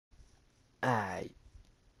Alright,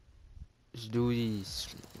 let's do these.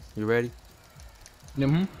 You ready?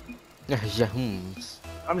 Mm-hmm. Yahooms.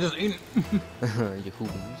 I'm just eating.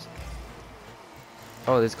 Yahooms.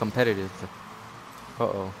 Oh, it's competitive.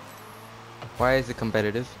 Uh-oh. Why is it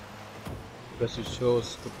competitive? Because you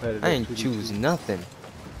chose I competitive ain't choose 2v2. nothing.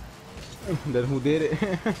 Then who did it?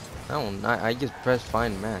 I just pressed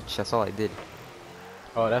find match. That's all I did.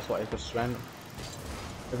 Oh, that's why it's just random.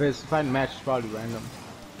 If it's find match, it's probably random.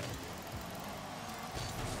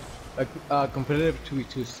 Like competitive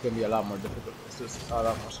 2v2 is gonna be a lot more difficult. It's just a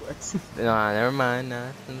lot more sweats. Nah, never mind.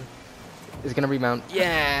 Nah. It's gonna rebound.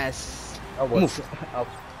 Yes! I was. Move.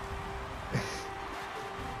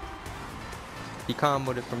 He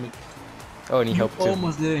comboed it for me. Oh, and he You helped too.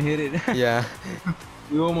 almost didn't hit it. Yeah.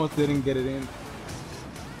 You almost didn't get it in.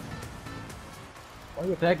 Why are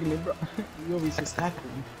you attacking me, bro? You always just attacking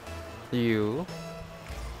me. You.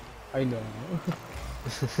 I know.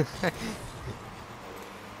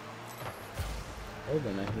 They're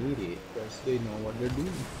gonna hate it because they know what they're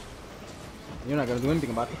doing. You're not gonna do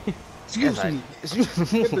anything about it. Excuse me.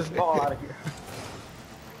 Get this ball out of here.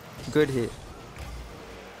 Good hit.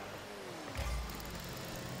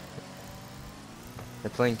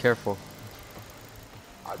 They're playing careful.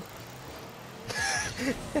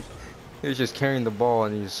 He was just carrying the ball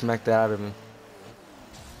and you just smacked it out of him.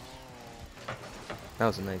 That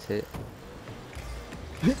was a nice hit.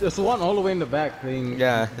 There's one all the way in the back playing.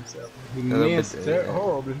 Yeah. He little missed bit,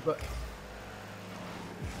 horribly, but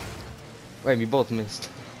Wait, we both missed.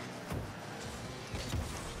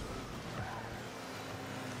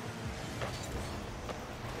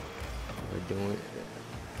 We're doing it.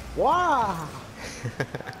 wow.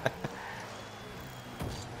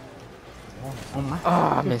 Oh my. Oh,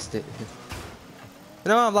 I missed it.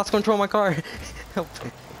 No, I've lost control of my car. Help.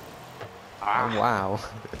 Oh, wow.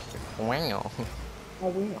 Wow. Oh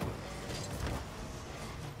wow.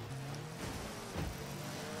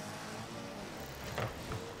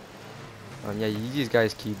 Yeah, you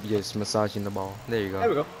guys keep just massaging the ball. There you There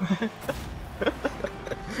we go. go.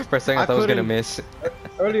 For a second, I thought I was gonna miss.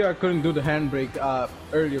 Earlier I couldn't do the handbrake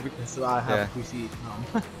earlier because I have Yeah. a PC.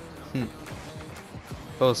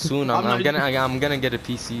 Oh, soon I'm I'm not I'm gonna get a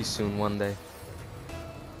PC soon one day.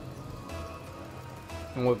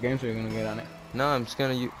 And what games are you gonna get on it? No, I'm just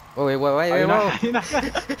gonna use. Oh wait, wait, wait, Are you wait, not, you're not,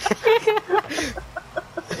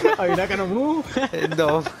 are you not gonna move?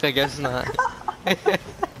 No, I guess not.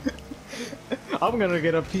 I'm gonna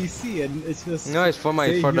get a PC and it's just. No, it's for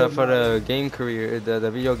say for you're the game career,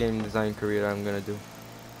 the video game design career I'm gonna do.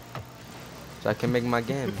 So I can make my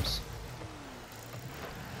games.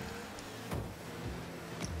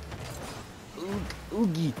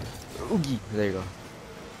 Oogie, oogie. There you go.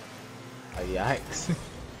 Yikes.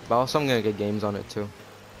 But also I'm gonna get games on it too.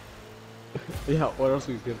 Yeah, what else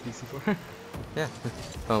we get a PC for? Yeah.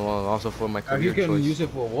 Oh, well, also for my career You can choice. use it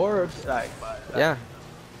for work, like. Yeah.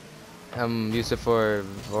 Use it for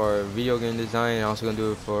video game design. I'm also gonna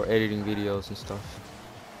do it for editing videos and stuff.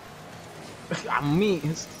 I'm me.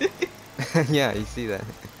 Yeah, you see that.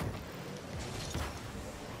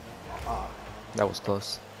 Ah. That was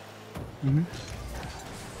close.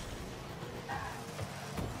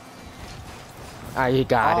 Ah, you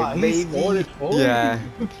got it, He baby. scored it for Yeah.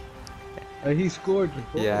 you. He scored it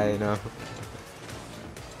for Yeah, you. I know.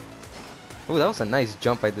 Oh, that was a nice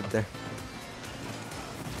jump I did there.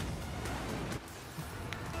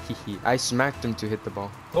 I smacked him to hit the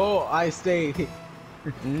ball. Oh, I stay.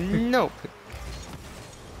 Nope.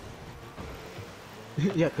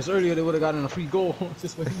 Yeah, because earlier they would have gotten a free goal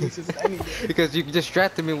just when he uses anything. Because you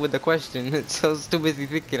distracted me with the question, so I was too busy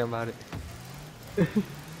thinking about it.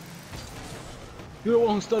 You're the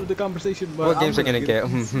one who started the conversation, but What I'm games are gonna get?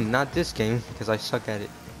 it. Not this game, because I suck at it.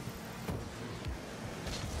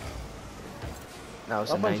 That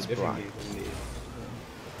was a bunch nice of different block. games in there.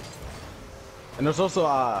 And there's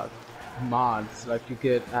also mods, like you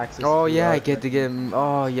get access. Oh to, yeah, I get to get.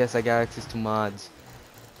 Oh yes, I got access to mods.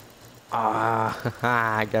 Ah,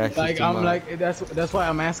 I got access Like to I'm mods. like that's why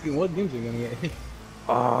I'm asking what games are you gonna get.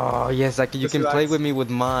 Oh yes, you Just can play relax. with me with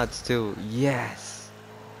mods too. Yes.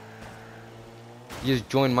 You just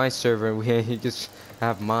join my server and you just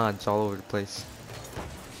have mods all over the place.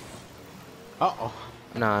 Uh oh.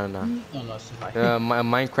 No, no, no. Oh no, it's too high.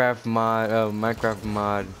 Minecraft mod. Minecraft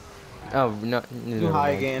mod. Oh no. Too Never high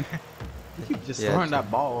mind. again. You keep just Yeah, throwing true.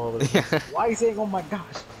 that ball over. Yeah. Why are you saying, oh my gosh?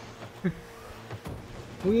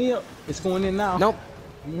 Well, it's going in now. Nope.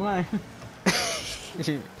 Why?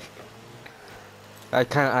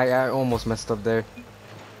 I almost messed up there.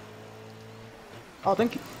 Oh,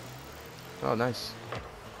 thank you. Oh nice.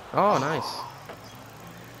 Oh nice.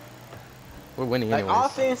 We're winning Like anyways.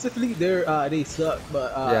 offensively, they suck,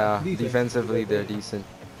 but Yeah, defensively they're decent.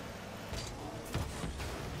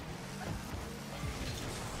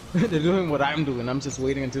 They're doing what I'm doing. I'm just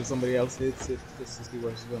waiting until somebody else hits it just to see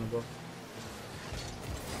where it's gonna go.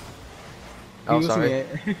 Oh, Excuse sorry.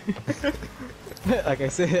 me. Like I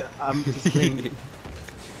said, I'm just waiting.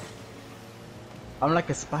 I'm like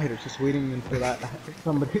a spider, just waiting until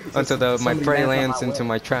somebody. Until my prey lands my into way.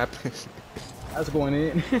 my trap. That's going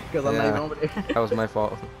in because I'm not even over there. That was my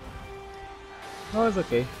fault. No, it's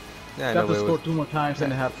okay. Yeah, I You know, have to but it score was... 2 more times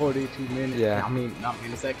and they have 42 minutes. Yeah. I mean, not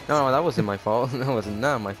milliseconds. No, that wasn't my fault. That was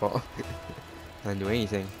not my fault. I didn't do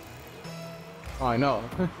anything. Oh, I know.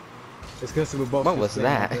 It's because we both. What was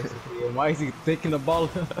that? And why is he taking the ball?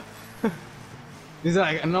 He's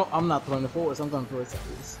like, no, I'm not throwing it forward. I'm gonna throw it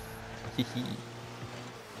sideways.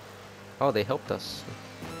 Oh, they helped us.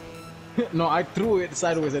 No, I threw it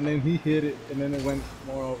sideways and then he hit it and then it went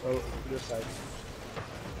more over the side.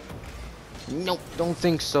 Nope, don't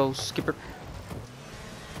think so, Skipper.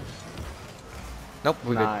 Nope,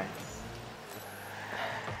 we're Nice.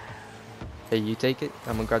 good. Hey, you take it.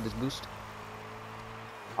 I'm gonna grab this boost.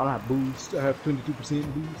 I don't have boost. I have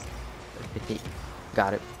 22% boost.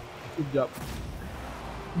 Got it. Good job.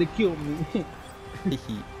 They killed me.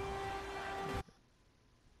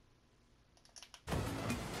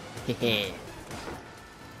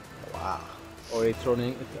 Wow. Already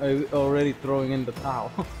throwing in the towel.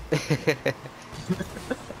 He's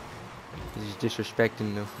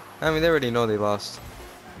disrespecting them. I mean, they already know they lost.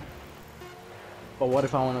 But what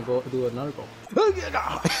if I want to go do another goal? I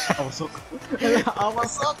was so close. I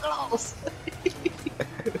was so close.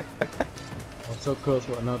 I was so close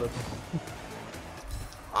for another goal.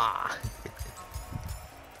 Ah.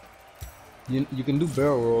 You can do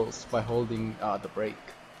barrel rolls by holding the brake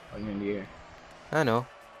when you're in the air. I know.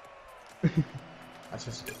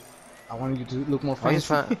 I wanted you to look more I was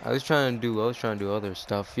fancy. trying to do other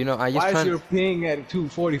stuff. You know, I just Why trying. is your ping at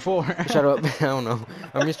 244? Shut up. I don't know.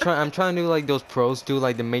 I'm trying to do like those pros do,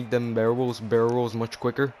 like to make them barrel rolls much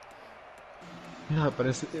quicker. Yeah, but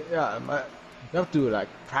but you have to like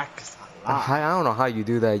practice a lot. I don't know how you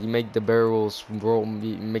do that. You make the barrels roll,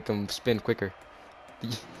 make them spin quicker. Oh,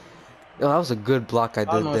 that was a good block I I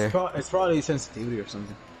did don't know. there. It's probably sensitivity or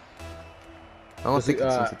something. I don't think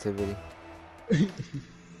it's sensitivity.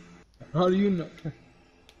 How do you know?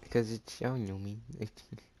 Because it's, I don't know me.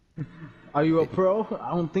 Are you a pro?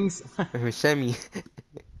 I don't think so. Semi.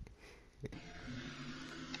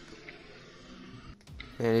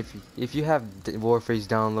 And if you have Warface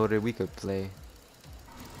downloaded, we could play.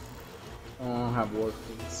 I don't have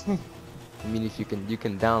Warface. I mean, if you can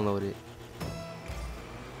download it.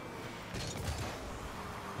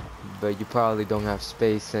 But you probably don't have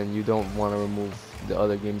space and you don't want to remove the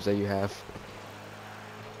other games that you have.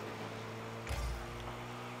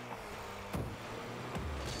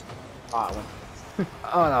 Ah,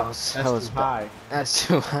 Oh, that was too high. That's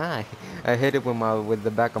too high. I hit it with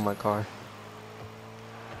the back of my car.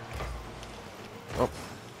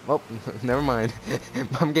 Oh, never mind.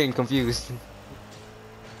 I'm getting confused.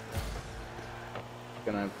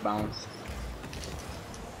 Gonna bounce.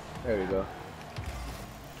 There we go.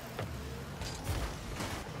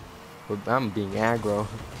 I'm being aggro.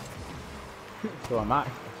 So am I.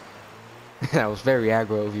 That was very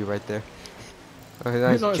aggro of you right there.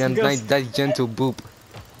 Nice, No, nice gentle boop.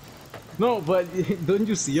 No, but don't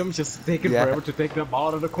you see him just taking forever to take that ball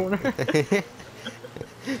out of the corner?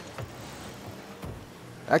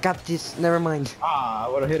 I got this. Never mind. Ah, I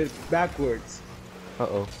would have hit it backwards.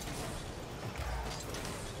 Uh-oh.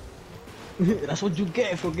 That's what you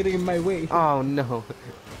get for getting in my way. Oh no.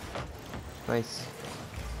 Nice.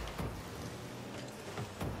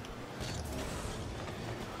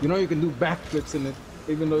 You know you can do backflips in it,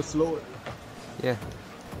 even though it's slower. Yeah.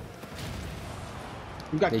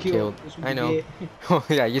 You got They killed. I know. Oh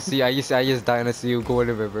yeah, you see, I just died and see you go in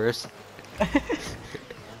the reverse.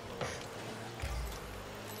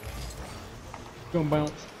 Don't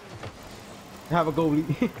bounce. Have a goalie.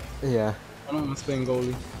 Yeah. I don't want to spin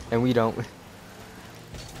goalie. And we don't.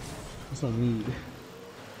 That's what I need.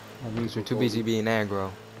 Because we're too busy being aggro.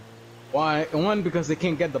 Why? One, because they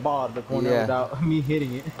can't get the ball out of the corner without me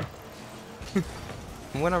hitting it.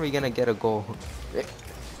 When are we gonna get a goal?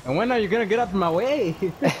 And when are you gonna get out of my way?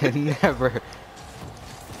 Never.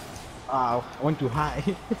 I went too high.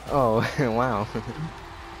 Oh, wow.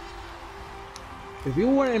 If you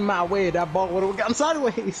weren't in my way, that ball would have gone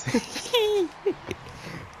sideways.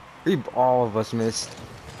 All of us missed.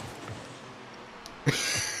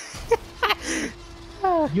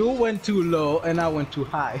 You went too low and I went too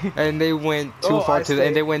high. And they went too far to the,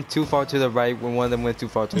 and they went too far to the right when one of them went too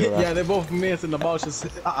far to the left. Yeah, they both missed and the ball just.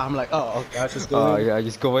 I'm like, oh, okay, I just go in. Yeah,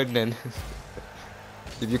 just go in then.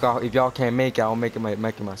 If y'all can't make it, I'll make it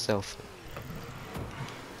myself.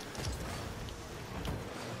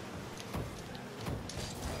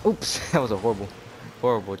 Oops, that was a horrible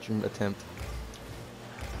attempt.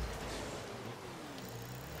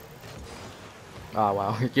 Oh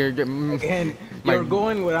wow, Again, you're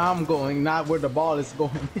going where I'm going, not where the ball is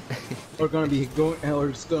going. We're gonna be going, or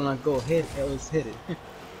it's gonna go hit, or let's hit it.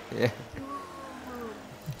 Yeah.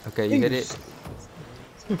 Okay, you hit it.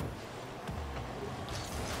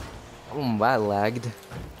 Oh, that lagged.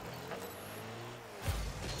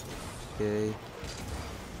 Okay.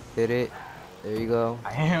 Hit it. There you go.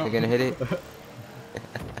 I am. You're gonna hit it.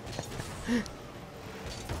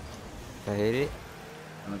 I hit it.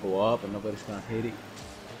 I'm gonna go up and nobody's gonna hit it.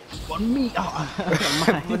 On me! Oh,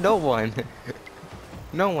 But no one.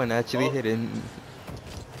 No one actually hit it.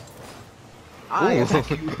 I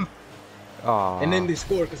attack you. Aww. And then they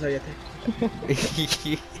score because I attack.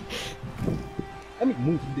 Let me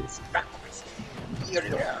move this backwards.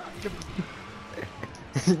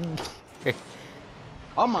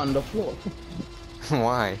 I'm on the floor.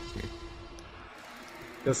 Why?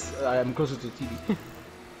 Because I'm closer to the TV.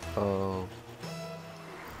 Oh.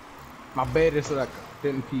 My bed is like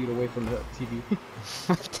 10 feet away from the TV.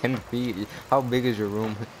 10 feet? How big is your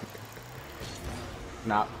room?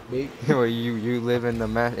 Not big. Or you live in the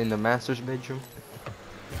master's bedroom?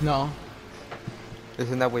 No.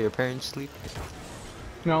 Isn't that where your parents sleep?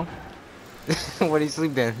 No. Where do you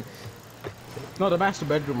sleep then? No, the master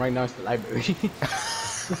bedroom right now is the library.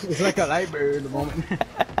 It's like a library at the moment.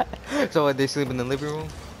 So they sleep in the living room?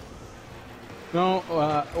 No,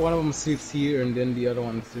 one of them sleeps here and then the other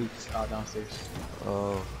one sleeps downstairs.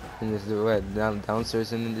 Oh, and this is what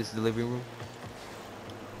downstairs and then this is the living room?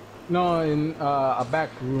 No, in a back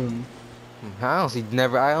room. I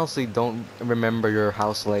honestly don't remember your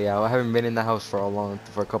house layout. I haven't been in the house for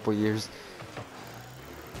a couple years.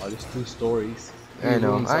 Oh, there's 2 stories. I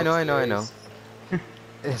know.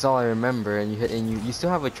 That's all I remember. And you still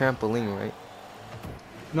have a trampoline, right?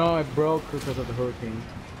 No, it broke because of the hurricane.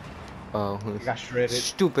 Oh, It got shredded.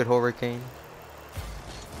 Stupid hurricane.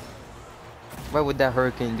 Why would that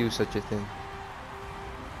hurricane do such a thing?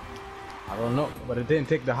 I don't know, but it didn't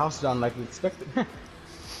take the house down like we expected.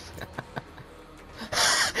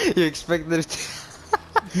 You expected it to...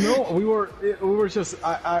 No, we were just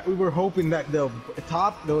we were hoping that the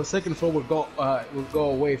second floor would go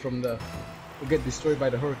away from would get destroyed by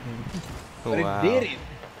the hurricane. But Wow. it didn't.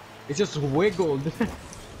 It just wiggled.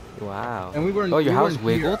 Wow. And we weren't. Oh, your house weren't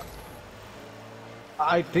wiggled? here.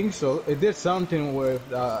 I think so. It did something with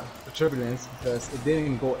the turbulence because it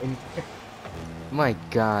didn't go anywhere. My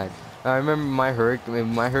God. I remember my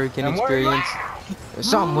hurricane And experience.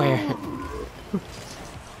 Somewhere.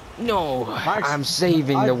 No, I'm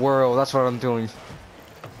saving the world. That's what I'm doing.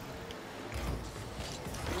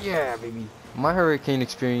 Yeah, baby. My hurricane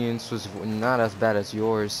experience was not as bad as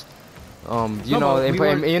yours. In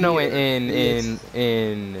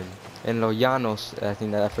Los Llanos, I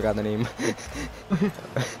think that I forgot the name.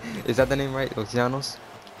 Is that the name right? Los Llanos?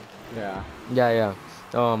 Yeah. Yeah.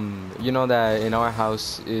 You know that in our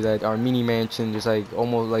house, that our mini mansion, there's like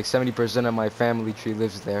almost like 70% of my family tree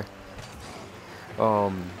lives there.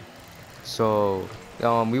 So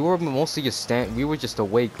we were mostly we were just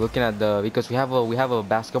awake looking at because we have a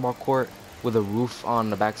basketball court with a roof on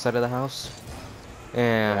the back side of the house,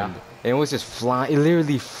 and it was just flying. It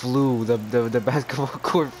literally flew. The basketball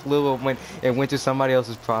court flew and went to somebody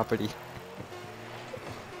else's property.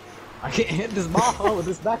 I can't hit this ball with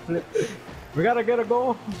this backflip. We gotta get a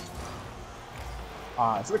goal.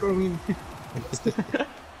 It's like a win. If it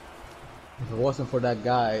wasn't for that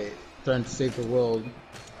guy trying to save the world,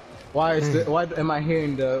 why am I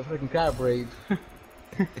hearing the freaking crab raid?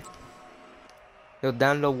 Yo,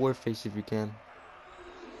 download Warface if you can.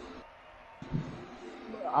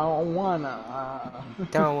 I don't wanna.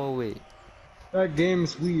 Download it. That game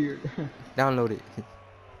is weird. Download it.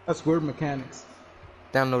 That's weird mechanics.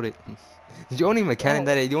 Download it. The only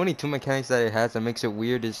the only 2 mechanics that it has that makes it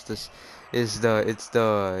weird is the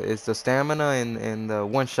stamina and the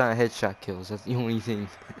one-shot headshot kills. That's the only thing.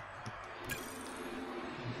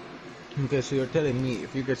 Okay, so you're telling me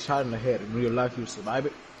if you get shot in the head in real life, you survive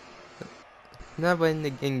it? No, but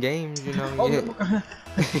in games, you know. Oh, yeah. no.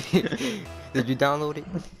 Did you download it?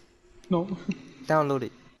 No. Download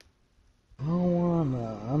it. I don't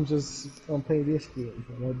wanna. I'm just gonna play this game.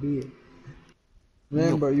 I'm gonna do it.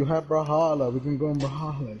 Remember, you have Brawlhalla. We can go in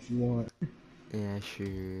Brawlhalla if you want. Yeah,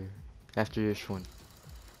 sure. After this one.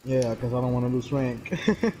 Yeah, because I don't want to lose rank.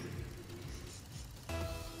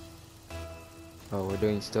 Oh,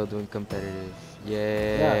 still doing competitive.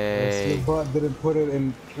 Yeah, because your Yay! butt didn't put it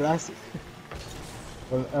in classic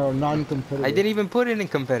or I non-competitive. didn't even put it in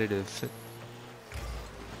competitive.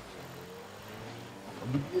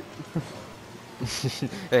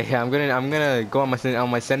 Hey, I'm gonna go on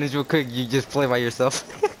my sentence real quick. You just play by yourself.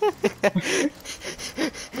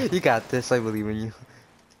 You got this. I believe in you.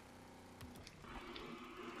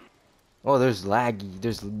 Oh, there's laggy.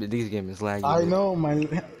 This game is laggy, I but know my.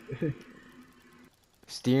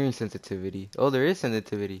 steering sensitivity. Oh, there is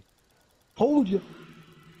sensitivity. Told you.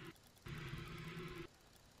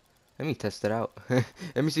 Let me test it out.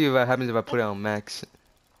 Let me see what happens if I put it on max.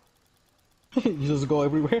 You just go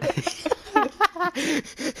everywhere.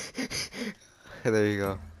 There you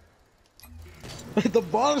go. The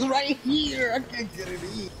ball's right here. I can't get it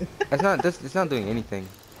in. It's not doing anything.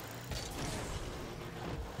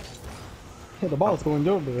 The Oh, ball's going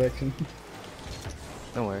your direction.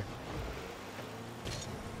 don't worry.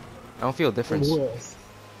 I don't feel a difference. Worse.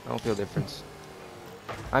 I don't feel a difference.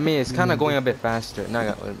 I mean, it's kind of going a bit faster.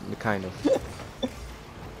 Not kind of.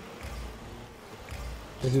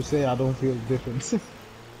 As you say, I don't feel the difference.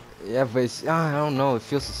 Yeah, but I don't know. It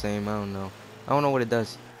feels the same. I don't know. I don't know what it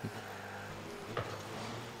does.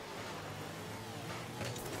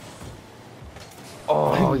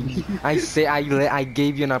 Oh, I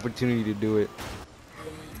gave you an opportunity to do it.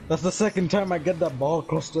 That's the second time I get that ball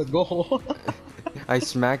close to the goal. I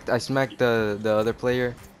smacked the other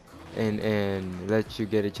player and let you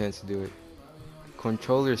get a chance to do it.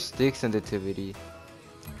 Controller stick sensitivity.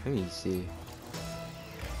 Let me see.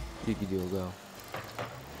 You can do a go.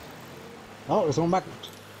 Oh, it's going backwards.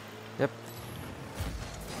 Yep.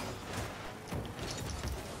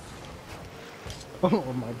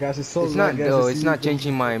 Oh my gosh, it's so It's lag not as you though. It's see not the-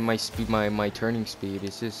 changing my speed, my turning speed.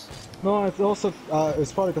 It's just No, it's also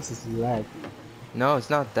it's probably because it's lag. no.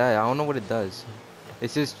 It's not that. I don't know what it does.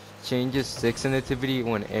 It just changes stick sensitivity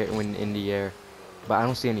when in the air, but I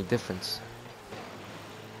don't see any difference.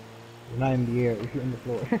 You're not in the air if you're in the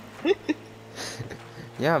floor.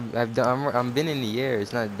 Yeah, I'm been in the air.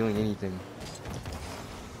 It's not doing anything.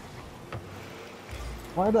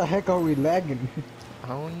 Why the heck are we lagging? I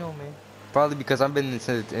don't know, man. Probably because I've been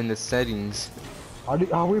in the settings.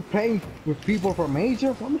 Are we playing with people from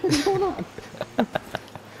Asia? What the heck is going on?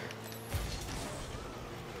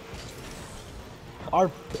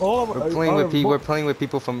 Are all of We're playing with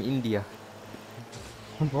people from India.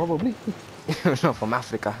 Probably. No, from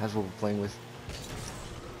Africa. That's what we're playing with.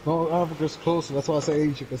 No, Africa's closer. That's why I say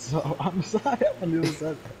Asia, because I'm sorry, I'm on the other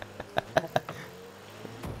side.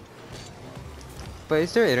 But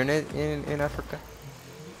is there internet in Africa?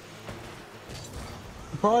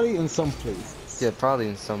 Probably in some places. Yeah, probably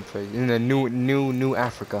in some place. In the new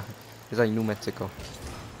Africa. It's like New Mexico.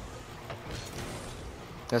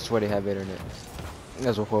 That's where they have internet.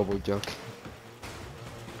 That's a horrible joke.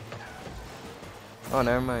 Oh,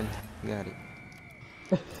 never mind. Got it.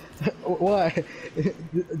 Why? You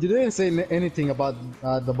didn't say anything about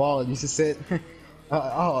the ball. You just said,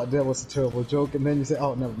 "Oh, that was a terrible joke," and then you said,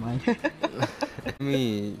 "Oh, never mind." Let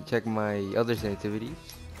me check my other sensitivity.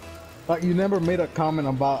 Like you never made a comment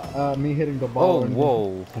about me hitting the ball. Oh, or anything.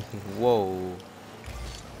 whoa, whoa.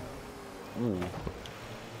 Ooh.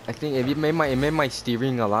 I think it made my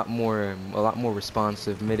steering a lot more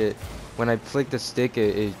responsive. Made it when I flick the stick,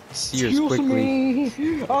 it steers Excuse quickly.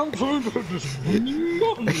 me, I'm trying to just.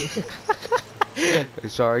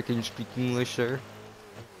 Sorry, can you speak English, sir?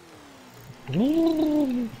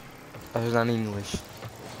 That's not English.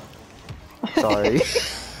 Sorry.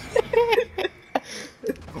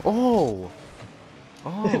 Oh.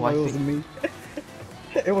 Oh, It I wasn't think. me.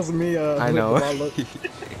 It was me. I with know.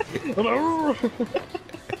 the ball.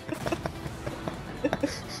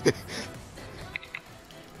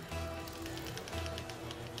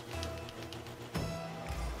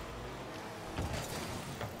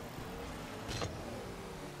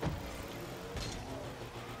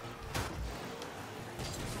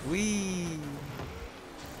 Wee.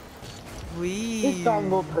 Wee. This time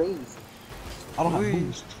go crazy. I don't have Wee.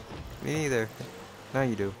 boost. Me neither. Now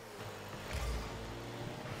you do.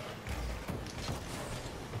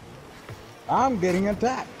 I'm getting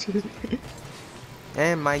attacked.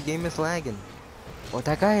 And my game is lagging. Oh,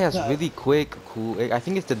 that guy has Yeah. really quick, cool. I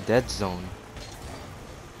think it's the dead zone.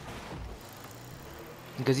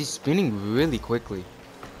 Because he's spinning really quickly.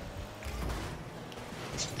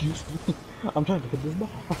 Excuse me. I'm trying to hit this ball.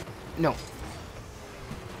 No.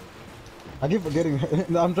 I keep forgetting.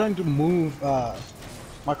 I'm trying to move.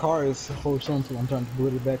 My car is horizontal. I'm trying to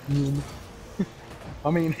put it back. I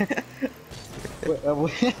mean,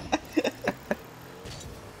 Wait.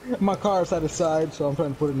 My car's at the side, so I'm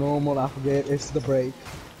trying to put it normal. I forget it's the brake.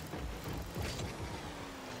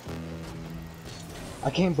 I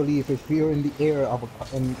can't believe if you're in the air of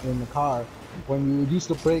in the car, when you use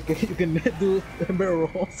the brake, you can do barrel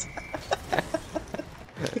rolls.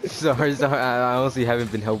 Sorry, I honestly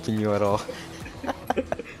haven't been helping you at all.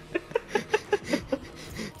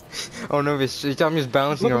 Oh no, I'm just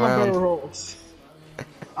bouncing Look around. at my barrel rolls.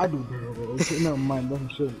 I do barrel rolls. Never mind, don't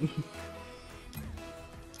shoot me.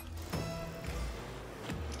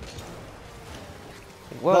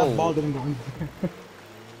 Whoa. That ball didn't go in.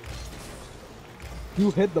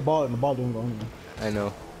 You hit the ball and the ball didn't go in. I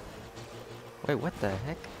know. Wait, what the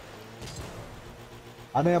heck?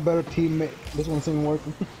 I think I better teammate. This one's ain't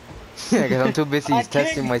working. Yeah, because I'm too busy I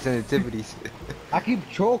testing can't- my sensitivities. I keep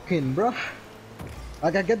choking, bro.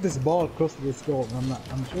 Like I get this ball close to this goal, and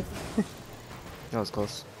I'm choking. That was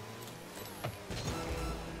close.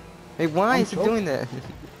 Hey, why I'm is it choking. doing that?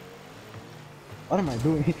 What am I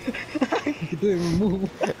doing? You didn't even move.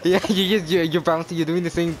 Yeah, you're bouncing. You're doing the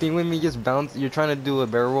same thing with me. Just bounce. You're trying to do a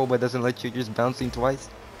barrel roll, but it doesn't let you. You're just bouncing twice.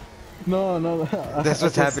 No. That's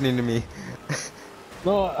what's happening to me.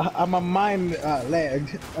 No, my mind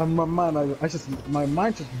lagged. My mind, my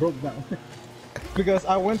mind just broke down. Because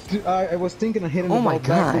I was thinking of hitting Oh the my ball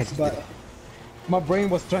backwards, God. but my brain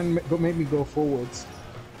was trying to make me go forwards.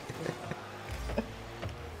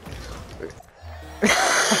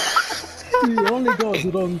 The only goals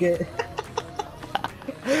you don't get.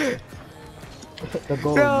 The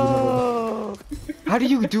goal, No! How do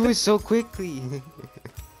you do it so quickly?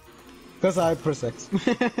 Because I press X.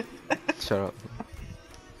 Shut up.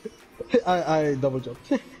 I double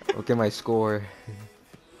jumped. Okay, my score.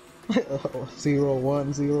 0-1,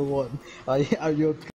 0-1. Are you